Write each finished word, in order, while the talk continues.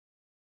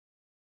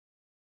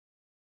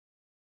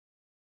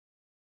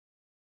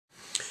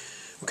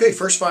Okay,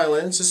 first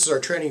violins. This is our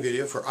training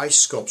video for ice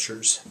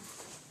sculptures.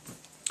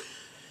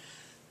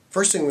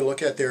 First thing we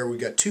look at there, we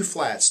got two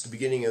flats at the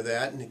beginning of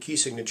that and the key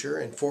signature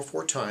and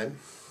 4/4 time.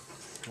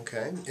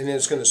 Okay, and then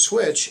it's going to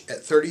switch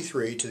at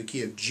 33 to the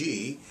key of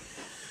G.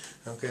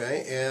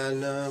 Okay,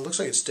 and looks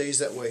like it stays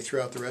that way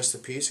throughout the rest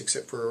of the piece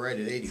except for right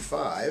at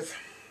 85.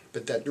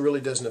 But that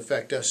really doesn't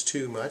affect us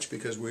too much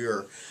because we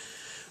are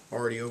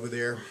already over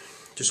there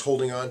just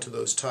holding on to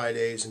those tied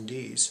A's and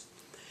D's.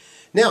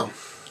 Now,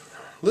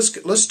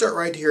 let's start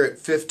right here at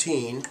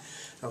 15.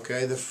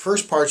 Okay, the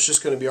first part's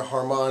just going to be a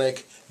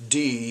harmonic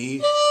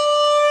D,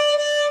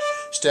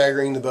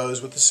 staggering the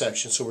bows with the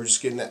section, so we're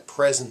just getting that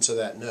presence of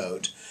that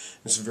note.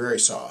 It's very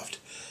soft.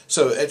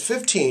 So at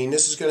 15,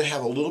 this is going to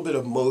have a little bit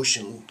of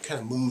motion, kind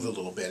of move a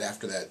little bit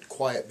after that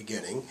quiet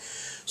beginning.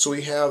 So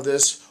we have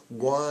this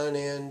 1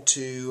 and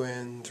 2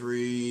 and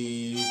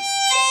 3.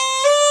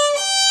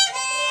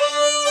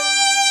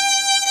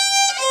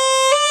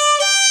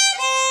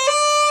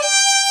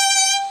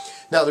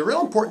 Now the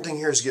real important thing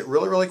here is to get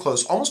really, really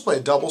close. Almost play a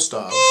double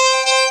stop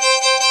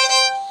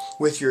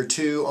with your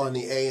 2 on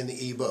the A and the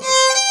E bow.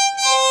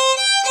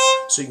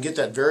 So you can get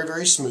that very,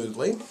 very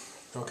smoothly.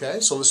 Okay,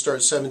 so let's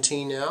start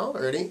 17 now.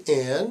 Ready?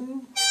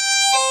 And...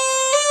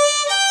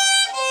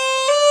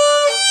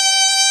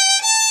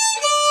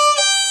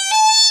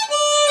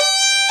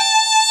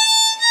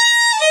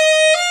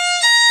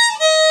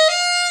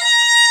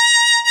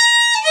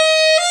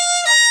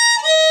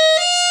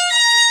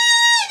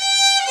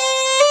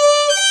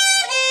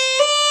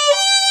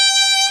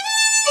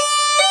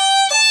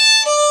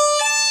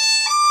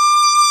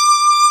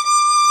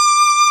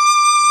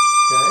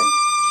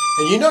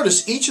 And you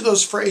notice each of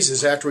those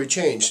phrases after we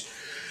changed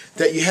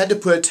that you had to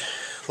put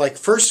like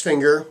first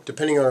finger,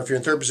 depending on if you're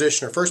in third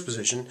position or first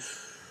position,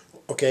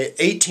 okay,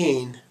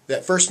 18,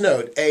 that first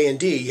note, A and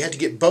D, you had to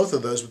get both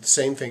of those with the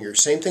same finger.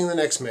 Same thing in the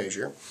next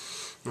measure.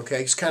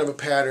 Okay, it's kind of a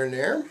pattern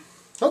there.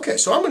 Okay,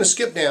 so I'm going to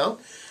skip down.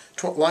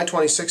 Line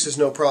 26 is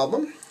no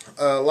problem.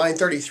 Line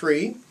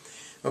 33,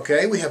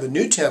 okay, we have a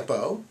new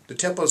tempo. The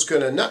tempo is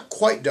going to not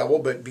quite double,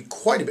 but be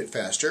quite a bit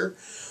faster.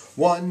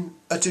 1,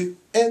 2,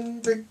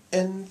 and 3,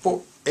 and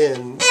 4,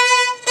 and...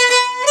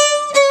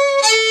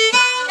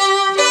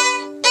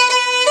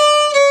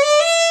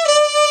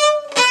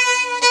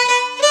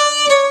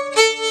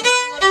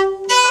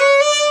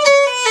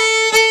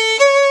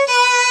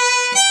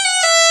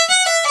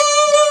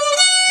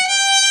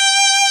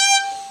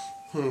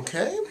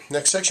 Okay,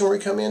 next section where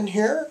we come in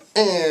here,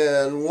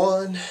 and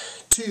 1,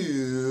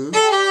 2...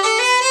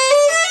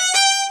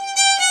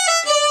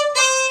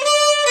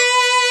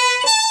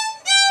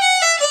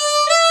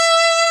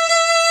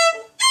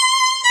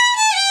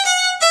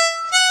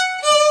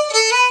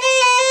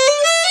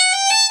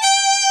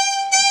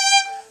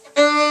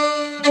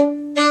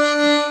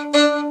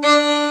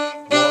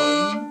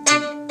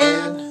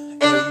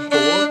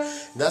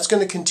 That's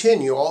going to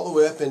continue all the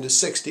way up into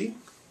 60.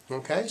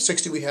 Okay,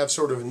 60 we have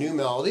sort of a new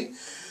melody.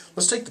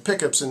 Let's take the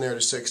pickups in there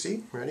to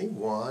 60. Ready?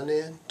 1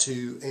 and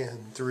 2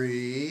 and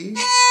 3. 2, 2,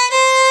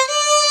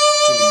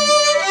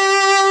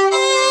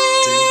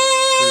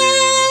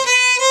 3.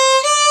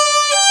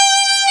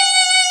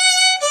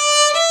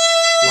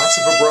 Lots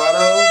of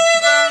vibrato.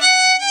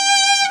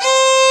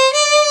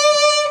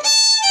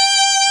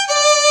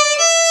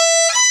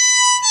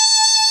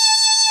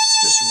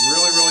 Just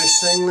really, really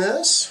sing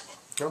this.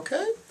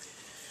 Okay.